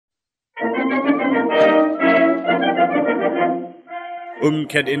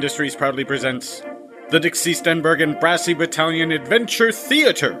Umked Industries proudly presents the Dixie Stenberg and Brassy Battalion Adventure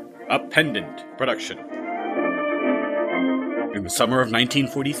Theater, a pendant production. In the summer of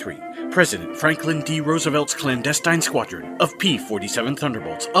 1943, President Franklin D. Roosevelt's clandestine squadron of P-47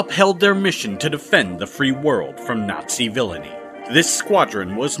 Thunderbolts upheld their mission to defend the free world from Nazi villainy. This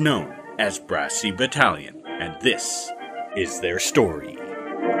squadron was known as Brassy Battalion, and this is their story.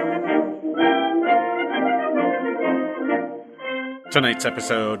 Tonight's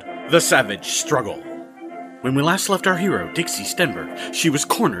episode, The Savage Struggle. When we last left our hero, Dixie Stenberg, she was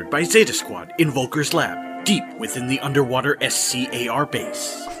cornered by Zeta Squad in Volker's lab, deep within the underwater SCAR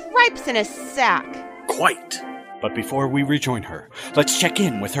base. Cripes in a sack. Quite. But before we rejoin her, let's check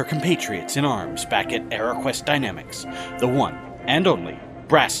in with her compatriots in arms back at AeroQuest Dynamics, the one and only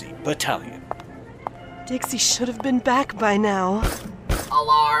Brassy Battalion. Dixie should have been back by now.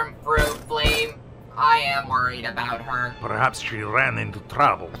 Alarm, Fruit Flame. I am worried about her. Perhaps she ran into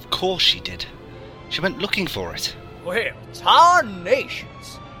trouble. Of course she did. She went looking for it. Well,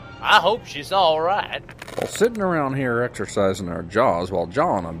 tarnations. I hope she's all right. Well, sitting around here exercising our jaws while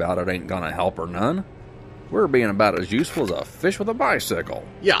jawing about it ain't gonna help her none. We're being about as useful as a fish with a bicycle.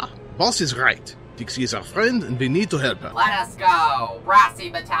 Yeah, boss is right. Dixie is our friend and we need to help her. Let us go! Brassy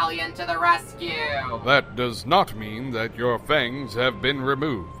Battalion to the rescue! That does not mean that your fangs have been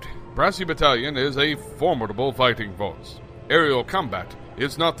removed. Brassy Battalion is a formidable fighting force. Aerial combat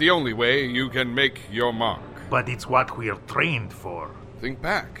is not the only way you can make your mark. But it's what we're trained for. Think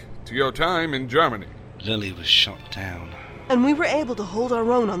back to your time in Germany. Lily was shot down. And we were able to hold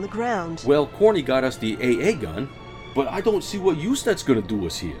our own on the ground. Well, Corny got us the AA gun, but I don't see what use that's gonna do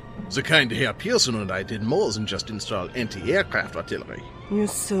us here. The kind Herr Pearson and I did more than just install anti-aircraft artillery. You're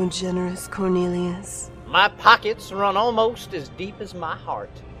so generous, Cornelius. My pockets run almost as deep as my heart.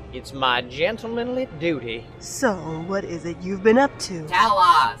 It's my gentlemanly duty. So, what is it you've been up to? Tell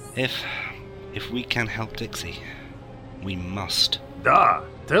us! If we can help Dixie, we must.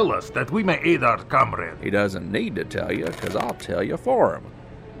 Tell us that we may aid our comrade. He doesn't need to tell you, 'cause I'll tell you for him.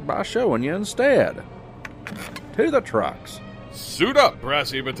 By showing you instead. To the trucks. Suit up,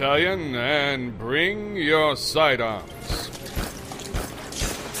 Brassy Battalion, and bring your sidearms.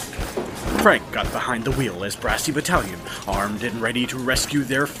 Frank got behind the wheel as Brassy Battalion, armed and ready to rescue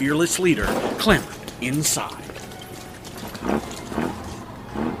their fearless leader, clambered inside.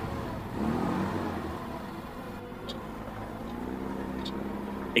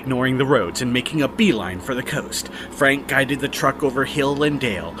 Ignoring the roads and making a beeline for the coast, Frank guided the truck over hill and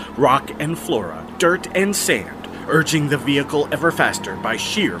dale, rock and flora, dirt and sand, urging the vehicle ever faster by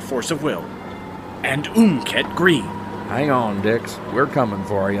sheer force of will. And Umked Green. Hang on, Dix. We're coming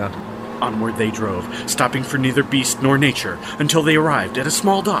for you. Onward they drove, stopping for neither beast nor nature, until they arrived at a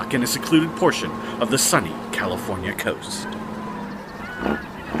small dock in a secluded portion of the sunny California coast.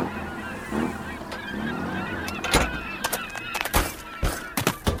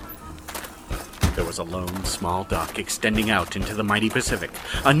 There was a lone, small dock extending out into the mighty Pacific,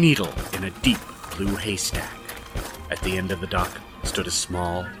 a needle in a deep blue haystack. At the end of the dock stood a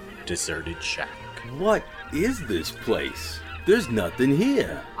small, deserted shack. What is this place? There's nothing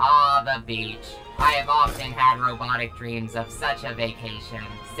here. Ah, the beach. I have often had robotic dreams of such a vacation,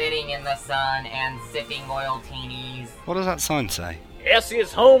 sitting in the sun and sipping Moiltinis. What does that sign say?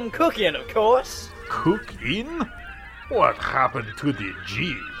 Essie's home cooking, of course. Cook in? What happened to the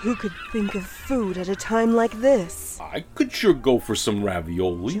G? Who could think of food at a time like this? I could sure go for some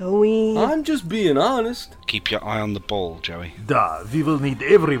ravioli. Joey. I'm just being honest. Keep your eye on the ball, Joey. We will need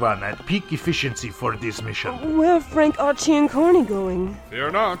everyone at peak efficiency for this mission. Where are Frank, Archie, and Corny going?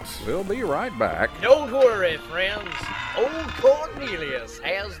 Fear not. We'll be right back. Don't worry, friends. Old Cornelius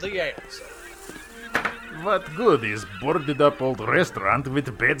has the answer. What good is boarded up old restaurant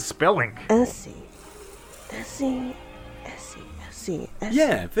with bad spelling? Essie.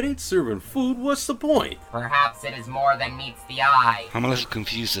 Yeah, if it ain't serving food, what's the point? Perhaps it is more than meets the eye. I'm a little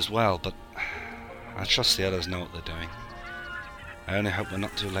confused as well, but I trust the others know what they're doing. I only hope we're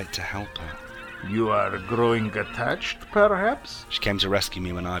not too late to help her. You are growing attached, perhaps? She came to rescue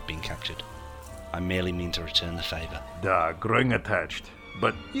me when I'd been captured. I merely mean to return the favor. Growing attached.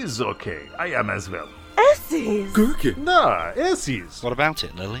 But is okay. I am as well. Essie's! Gherkin! Essie's. What about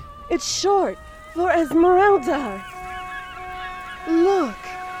it, Lily? It's short for Esmeralda. Look.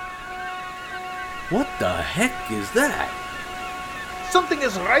 What the heck is that? Something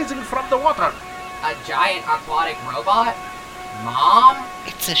is rising from the water. A giant aquatic robot? Mom?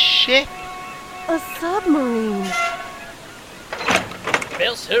 It's a ship. A submarine.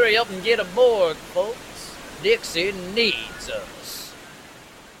 Best hurry up and get aboard, folks. Dixie needs us.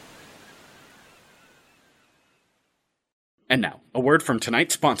 And now, a word from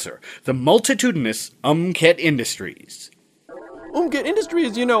tonight's sponsor, the multitudinous Umket Industries. Umket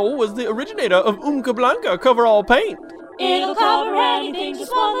Industries, was the originator of Umka Blanca coverall paint. It'll cover anything,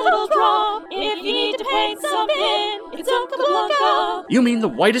 just one little drop. If you need to paint something, it's Umka Blanca. You mean the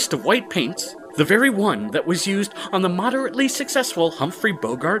whitest of white paints? The very one that was used on the moderately successful Humphrey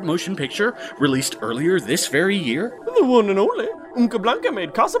Bogart motion picture released earlier this very year? The one and only. Umka Blanca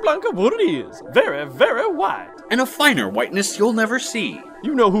made Casablanca what it is. Very, very white. And a finer whiteness you'll never see.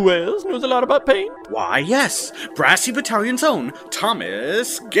 You know who else knows a lot about paint? Why, yes, Brassy Battalion's own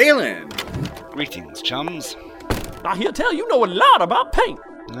Thomas Galen. Greetings, chums. I hear tell you know a lot about paint.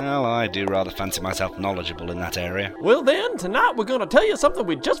 Well, I do rather fancy myself knowledgeable in that area. Well then, tonight we're going to tell you something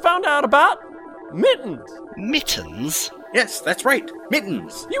we just found out about. Mittens. Mittens? Yes, that's right.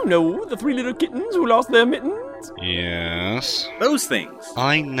 Mittens. You know, the 3 little kittens who lost their mittens? Yes. Those things.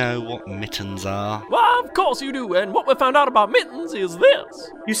 I know what mittens are. Well, of course you do, and what we found out about mittens is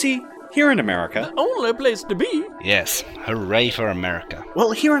this. You see, here in America... The only place to be. Yes, hooray for America.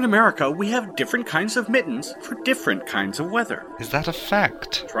 Well, here in America, we have different kinds of mittens for different kinds of weather. Is that a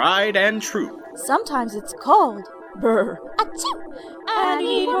fact? Tried and true. Sometimes it's cold. Brr. Achoo! I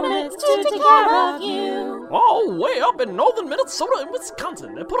need permits to take care of you. Oh, way up in northern Minnesota and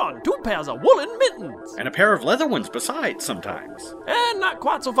Wisconsin, they put on 2 pairs of woolen mittens. And a pair of leather ones besides, sometimes. And not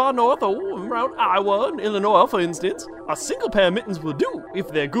quite so far north, around Iowa and Illinois, for instance, a single pair of mittens will do, if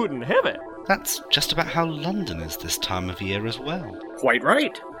they're good and heavy. That's just about how London is this time of year as well. Quite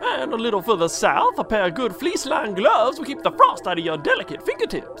right. And a little further south, a pair of good fleece-lined gloves will keep the frost out of your delicate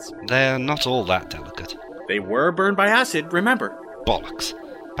fingertips. They're not all that delicate. They were burned by acid, remember. Bollocks.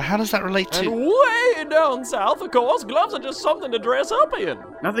 But how does that relate to... And way down south, of course, gloves are just something to dress up in.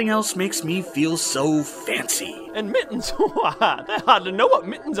 Nothing else makes me feel so fancy. And mittens, they hardly know what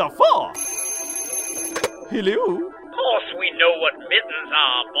mittens are for. Hello? Of course we know what mittens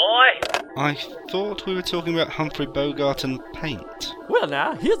are, boy. I thought we were talking about Humphrey Bogart and paint. Well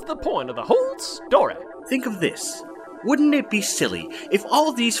now, here's the point of the whole story. Think of this. Wouldn't it be silly if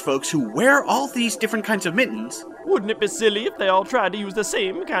all these folks who wear all these different kinds of mittens... Wouldn't it be silly if they all tried to use the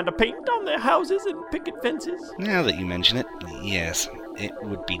same kind of paint on their houses and picket fences? Now that you mention it, yes, it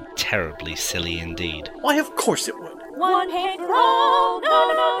would be terribly silly indeed. Why, of course it would. One paint for all,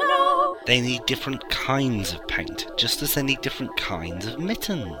 no. They need different kinds of paint, just as they need different kinds of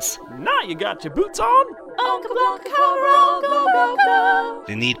mittens. Now you got your boots on. Umka Blanca coverall, go.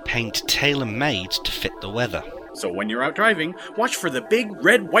 They need paint tailor-made to fit the weather. So when you're out driving, watch for the big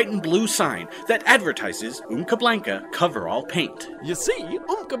red, white, and blue sign that advertises Umka Blanca Coverall Paint. You see,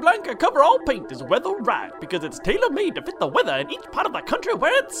 Umka Blanca Coverall Paint is weather right because it's tailor-made to fit the weather in each part of the country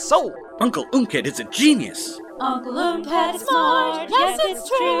where it's sold. Uncle Umket is a genius. Uncle Umket is smart, yes it's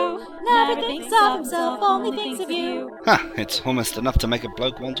true. Never thinks of himself, only thinks of you. Ha! It's almost enough to make a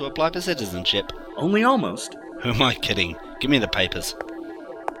bloke want to apply for citizenship. Only almost. Who am I kidding? Give me the papers.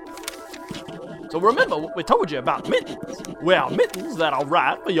 So remember what we told you about mittens. Wear mittens that are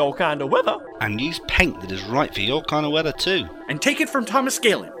right for your kind of weather. And use paint that is right for your kind of weather too. And take it from Thomas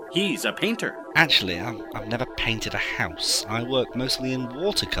Galen. He's a painter. Actually, I've never painted a house. I work mostly in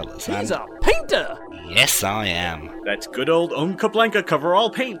watercolours. He's a painter! Yes, I am. That's good old Umka Blanca Coverall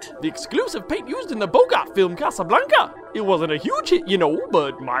Paint. The exclusive paint used in the Bogart film Casablanca. It wasn't a huge hit,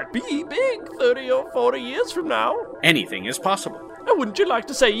 but might be big 30 or 40 years from now. Anything is possible. And wouldn't you like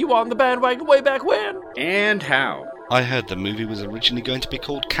to say you were on the bandwagon way back when? And how? I heard the movie was originally going to be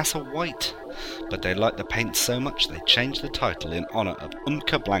called Casa White, but they liked the paint so much they changed the title in honour of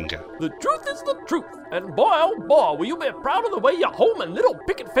Umka Blanca. The truth is the truth, and boy oh boy will you be proud of the way your home and little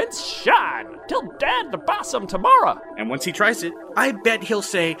picket fence shine. Tell Dad to buy some tomorrow. And once he tries it, I bet he'll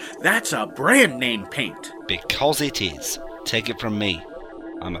say, that's a brand name paint. Because it is. Take it from me.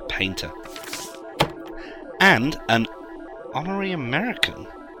 I'm a painter. And an honorary American.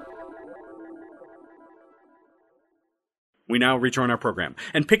 We now rejoin our program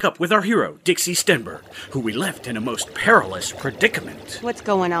and pick up with our hero, Dixie Stenberg, who we left in a most perilous predicament. What's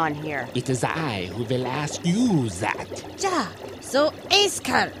going on here? It is I who will ask you that. Ja, so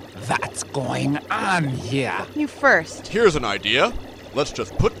Askar. What's going on here? You first. Here's an idea. Let's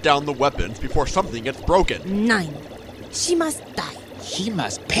just put down the weapons before something gets broken. 9. She must die. She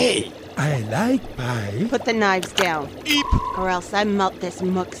must pay. I like pie. Put the knives down. Eep! Or else I melt this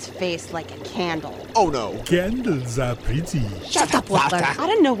mook's face like a candle. Oh no. Candles are pretty. Shut up, Walter. I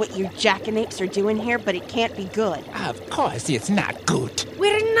don't know what you jackanapes are doing here, but it can't be good. Of course it's not good.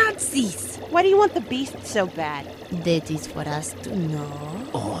 We're Nazis. Why do you want the beast so bad? That is for us to know.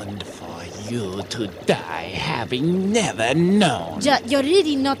 And for you to die having never known. You're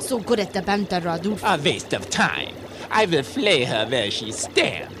really not so good at the banter, Radulf. A waste of time. I will flay her where she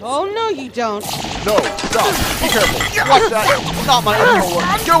stands. Oh, no, you don't. No, stop. Be careful. Watch that. Not my original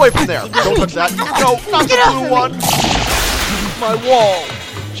one. Get away from there. Don't touch that. No, not the blue one. My wall.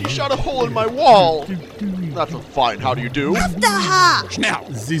 She shot a hole in my wall. That's a fine how do you do. After her! Now.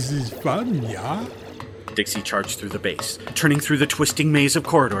 This is fun, yeah? Dixie charged through the base, turning through the twisting maze of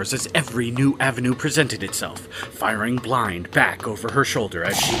corridors as every new avenue presented itself, firing blind back over her shoulder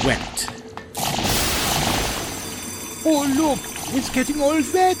as she went. Oh, look, it's getting all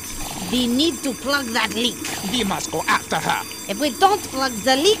wet. We need to plug that leak. We must go after her. If we don't plug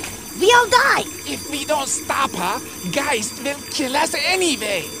the leak, we'll die. If we don't stop her, Geist will kill us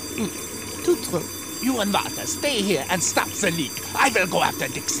anyway. Too true. You and Walter, stay here and stop the leak. I will go after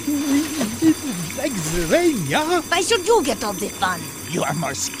Dixie. Like the rain, yeah? Why should you get all the fun? You are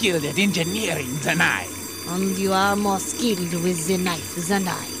more skilled at engineering than I. And you are more skilled with the knife than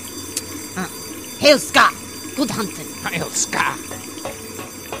I. Hail, Scar! Good hunting. Hail, Scar!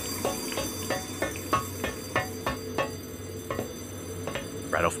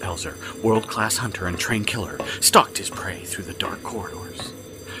 Radolf Pelzer, world-class hunter and trained killer, stalked his prey through the dark corridors.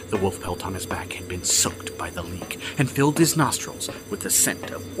 The wolf pelt on his back had been soaked by the leak and filled his nostrils with the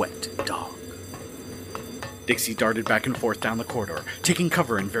scent of wet dog. Dixie darted back and forth down the corridor, taking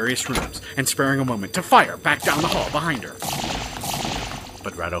cover in various rooms and sparing a moment to fire back down the hall behind her.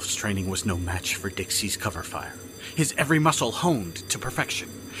 But Radolf's training was no match for Dixie's cover fire. His every muscle honed to perfection.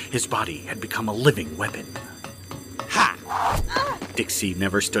 His body had become a living weapon. Ha! Dixie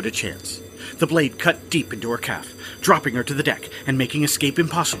never stood a chance. The blade cut deep into her calf, dropping her to the deck and making escape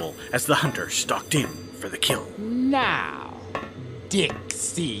impossible as the hunter stalked in for the kill. Now,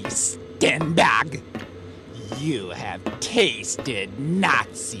 Dixie Stenberg, you have tasted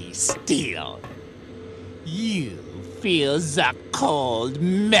Nazi steel. You feel the cold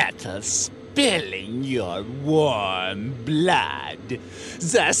metal spilling your warm blood,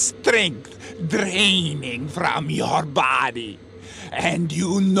 the strength draining from your body, and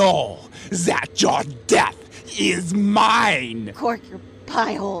you know that your death is mine. Cork your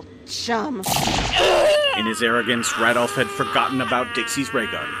pie hole, chum. In his arrogance, Radolf had forgotten about Dixie's ray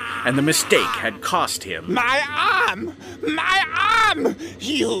gun, and the mistake had cost him. My arm! My arm!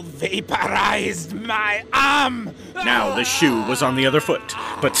 You vaporized my arm! Now the shoe was on the other foot,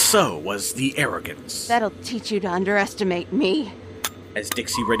 but so was the arrogance. That'll teach you to underestimate me. As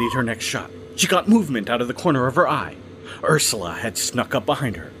Dixie readied her next shot, she got movement out of the corner of her eye. Ursula had snuck up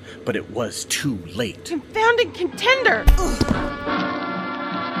behind her, but it was too late. Confounding contender!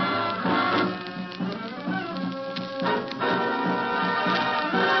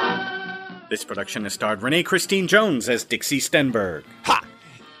 This production has starred Renee Christine Jones as Dixie Stenberg. Ha!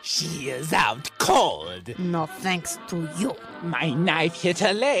 She is out cold. No thanks to you. My knife hit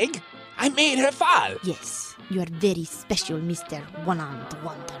her leg. I made her fall. Yes, you are very special, Mr. One-Armed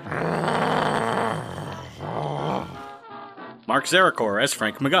Wonder. Mark Zarakor as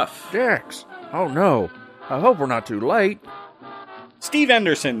Frank McGuff. Dex! Oh no, I hope we're not too late. Steve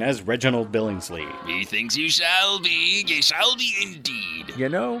Anderson as Reginald Billingsley. Methinks you shall be indeed. You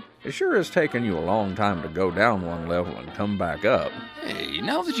know, it sure has taken you a long time to go down one level and come back up. Hey,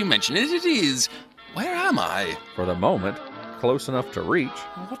 now that you mention it, it is. Where am I? For the moment, close enough to reach.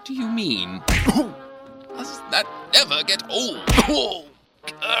 What do you mean? Does that ever get old? Oh,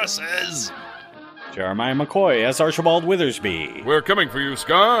 curses! Jeremiah McCoy as Archibald Withersby. We're coming for you,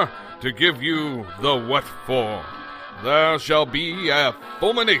 Scar, to give you the what for. There shall be a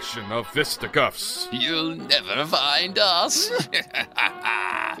fulmination of fisticuffs. You'll never find us.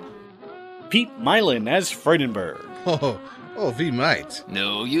 Pete Mylan as Freudenberg. Oh, we might.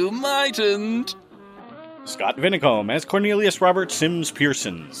 No, you mightn't. Scott Vinicombe as Cornelius Robert Sims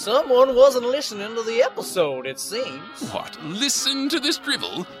Pearson. Someone wasn't listening to the episode, it seems. What? Listen to this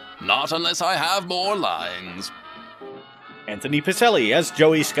drivel? Not unless I have more lines. Anthony Piselli as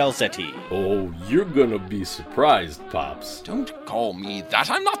Joey Scalzetti. Oh, you're gonna be surprised, Pops. Don't call me that.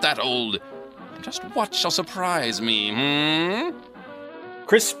 I'm not that old. Just what shall surprise me,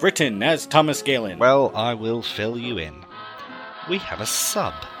 Chris Britton as Thomas Galen. Well, I will fill you in. We have a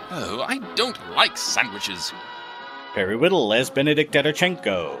sub. Oh, I don't like sandwiches. Perry Whittle as Benedict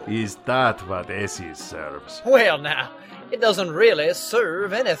Ederchenko. Is that what Essie serves? Well, now, it doesn't really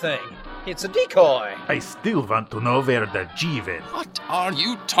serve anything. It's a decoy. I still want to know where the G went. What are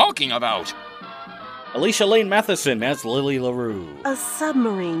you talking about? Alicia Lane Matheson as Lily LaRue. A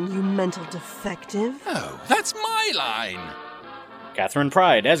submarine, you mental defective. Oh, that's my line. Catherine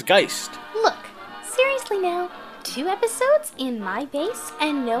Pride as Geist. Look, seriously now, 2 episodes in my base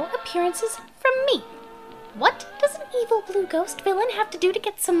and no appearances from me. What does an evil blue ghost villain have to do to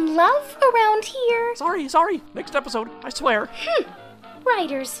get some love around here? Sorry. Next episode, I swear.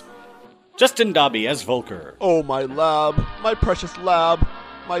 Writers. Justin Dobby as Volker. Oh, my lab. My precious lab.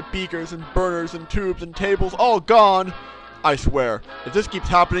 My beakers and burners and tubes and tables all gone. I swear, if this keeps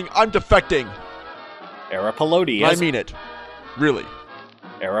happening, I'm defecting. Era Pelodi I as... mean it. Really.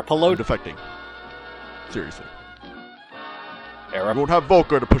 Era I'm Pelodi... defecting. Seriously. Era... We won't have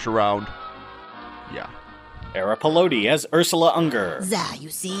Volker to push around. Yeah. Era Pelodi as Ursula Unger. There, you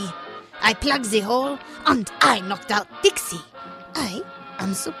see. I plugged the hole, and I knocked out Dixie. I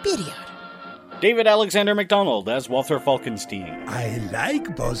am superior. David Alexander MacDonald as Walther Falkenstein. I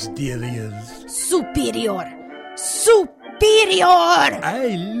like posteriors. Superior. Superior!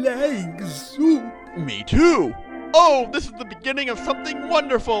 I like soup. Me too. Oh, this is the beginning of something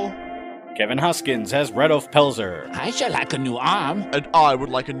wonderful. Kevin Hoskins as Redolf Pelzer. I shall like a new arm. And I would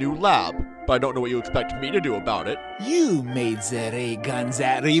like a new lab, but I don't know what you expect me to do about it. You made the ray gun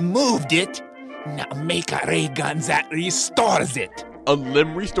that removed it. Now make a ray gun that restores it. A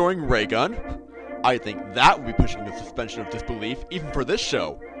limb restoring ray gun? I think that would be pushing the suspension of disbelief, even for this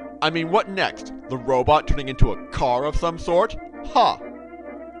show. I mean, what next? The robot turning into a car of some sort? Ha!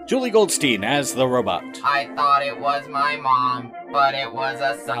 Julie Goldstein as the robot. I thought it was my mom, but it was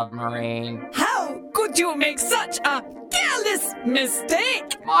a submarine. How could you make such a careless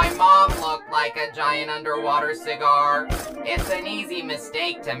mistake? My mom looked like a giant underwater cigar. It's an easy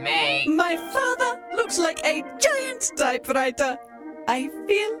mistake to make. My father looks like a giant typewriter. I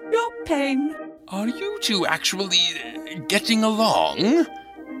feel your pain. Are you two actually getting along?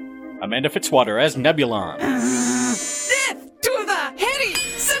 Amanda Fitzwater as Nebulon. Death to the hairy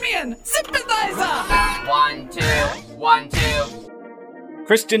simian sympathizer! 1, 2, 1, 2.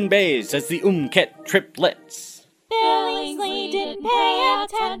 Kristen Bays as the Umket Triplets. Billingsley didn't pay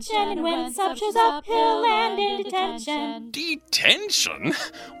attention and went subjects uphill and in detention. Detention?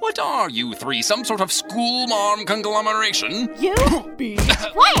 What are you three, some sort of school-marm conglomeration? You be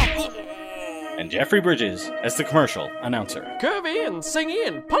quiet! And Jeffrey Bridges as the commercial announcer. Curvy and singy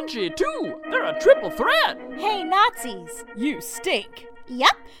and punchy, too. They're a triple threat. Hey, Nazis, you stink.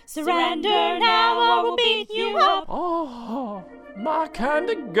 Yep. Surrender now or we'll beat you up. Oh, my kind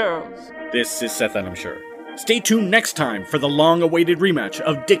of girls. This is Seth Adam Sure. Stay tuned next time for the long-awaited rematch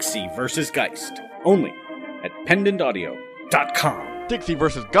of Dixie vs. Geist. Only at pendantaudio.com. Dixie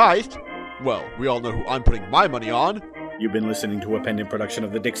vs. Geist? Well, we all know who I'm putting my money on. You've been listening to a pendant production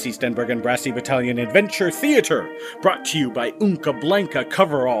of the Dixie Stenberg and Brassy Battalion Adventure Theater, brought to you by Unca Blanca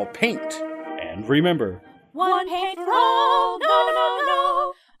Coverall Paint. And remember, one paint for all,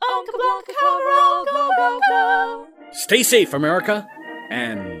 no. Unca Blanca Coverall, go. Stay safe, America,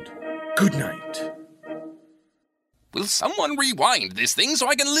 and good night. Will someone rewind this thing so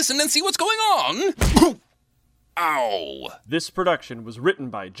I can listen and see what's going on? Ow! This production was written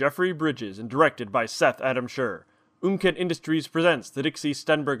by Jeffrey Bridges and directed by Seth Adam Sure. Umket Industries presents the Dixie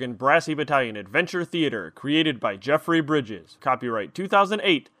Stenberg and Brassy Battalion Adventure Theater, created by Jeffrey Bridges. Copyright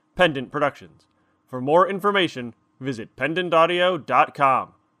 2008, Pendant Productions. For more information, visit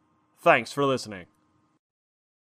pendantaudio.com. Thanks for listening.